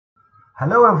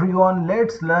Hello everyone,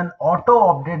 let's learn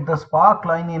auto-update the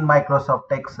Sparkline in Microsoft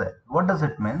Excel. What does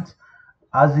it mean?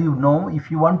 As you know,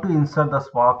 if you want to insert the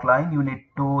Sparkline, you need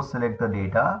to select the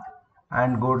data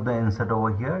and go to the insert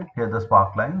over here. Here the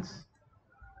Sparklines,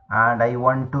 and I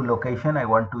want to location. I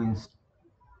want to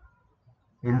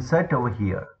insert over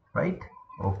here, right?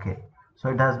 Okay, so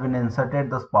it has been inserted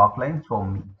the Sparklines for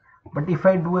me. But if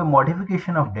I do a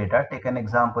modification of data, take an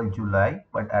example July,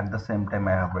 but at the same time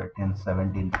I have written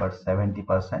 17 per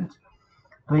 70%.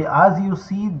 So as you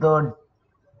see, the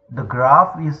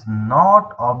graph is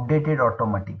not updated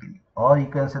automatically, or you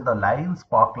can say the line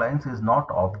Sparklines is not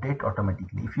update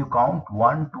automatically. If you count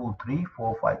 1 2 3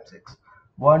 4 5 6,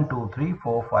 1 2 3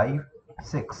 4 5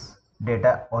 6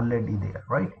 data already there,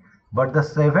 right? But the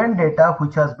 7 data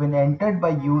which has been entered by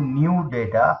you, new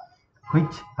data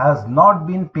which has not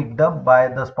been picked up by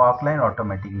the Sparkline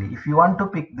automatically. If you want to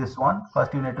pick this one,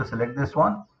 first you need to select this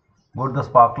one, go to the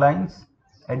Sparklines,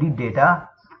 edit data,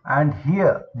 and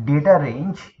here data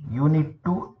range you need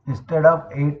to, instead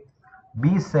of 8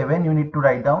 B7, you need to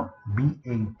write down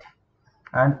B8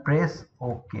 and press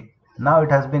OK. Now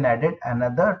it has been added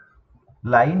another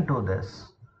line to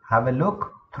this. Have a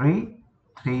look. 3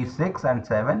 3 6 and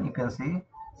 7, you can see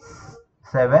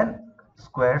 7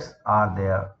 squares are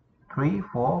there. 3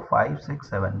 4 5 6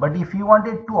 7. But if you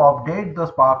wanted to update the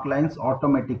Sparklines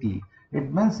automatically,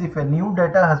 it means if a new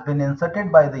data has been inserted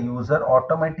by the user,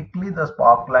 automatically the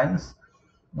Sparklines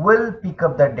will pick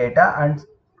up that data and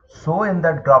show in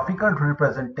that graphical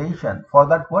representation. For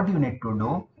that, what you need to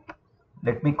do,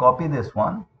 let me copy this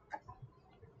one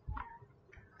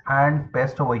and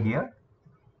paste over here.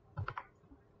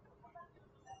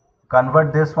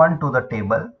 Convert this one to the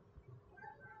table.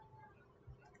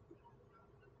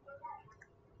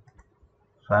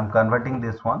 So I'm converting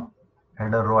this one,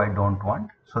 header row I don't want.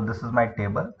 So this is my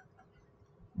table.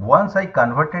 Once I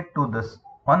convert it to this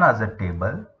one as a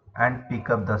table and pick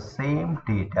up the same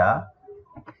data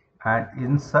and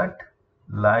insert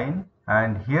line,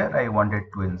 and here I wanted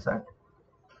to insert.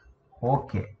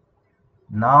 Okay.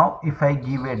 Now if I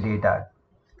give a data,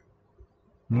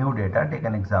 new data, take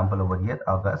an example over here,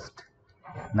 August,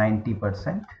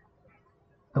 90%.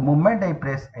 The moment I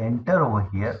press enter over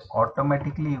here,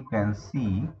 automatically you can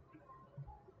see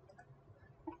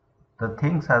the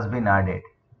things has been added.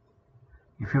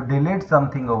 If you delete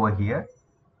something over here,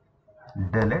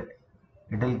 delete,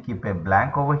 it will keep a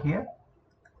blank over here,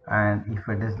 and if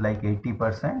it is like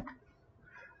 80%,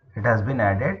 it has been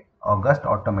added August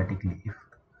automatically. If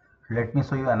let me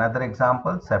show you another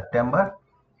example, September,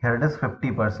 here it is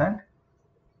 50%.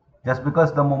 Just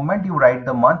because the moment you write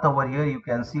the month over here, you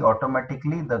can see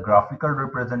automatically the graphical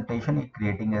representation is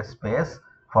creating a space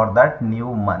for that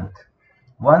new month.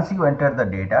 Once you enter the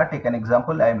data, take an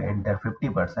example, I am enter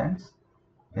 50%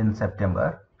 in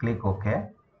September, click OK.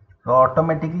 So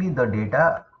automatically the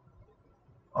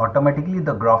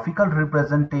graphical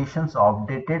representations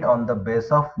updated on the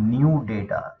base of new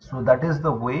data. So that is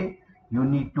the way you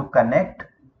need to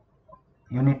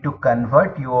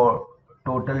convert your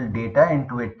total data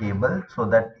into a table, so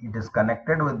that it is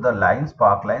connected with the line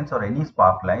Sparklines or any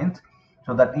Sparklines,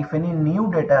 so that if any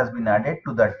new data has been added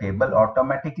to that table,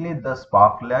 automatically the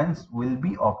Sparklines will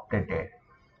be updated.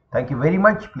 Thank you very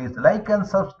much. Please like and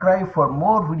subscribe for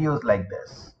more videos like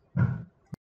this.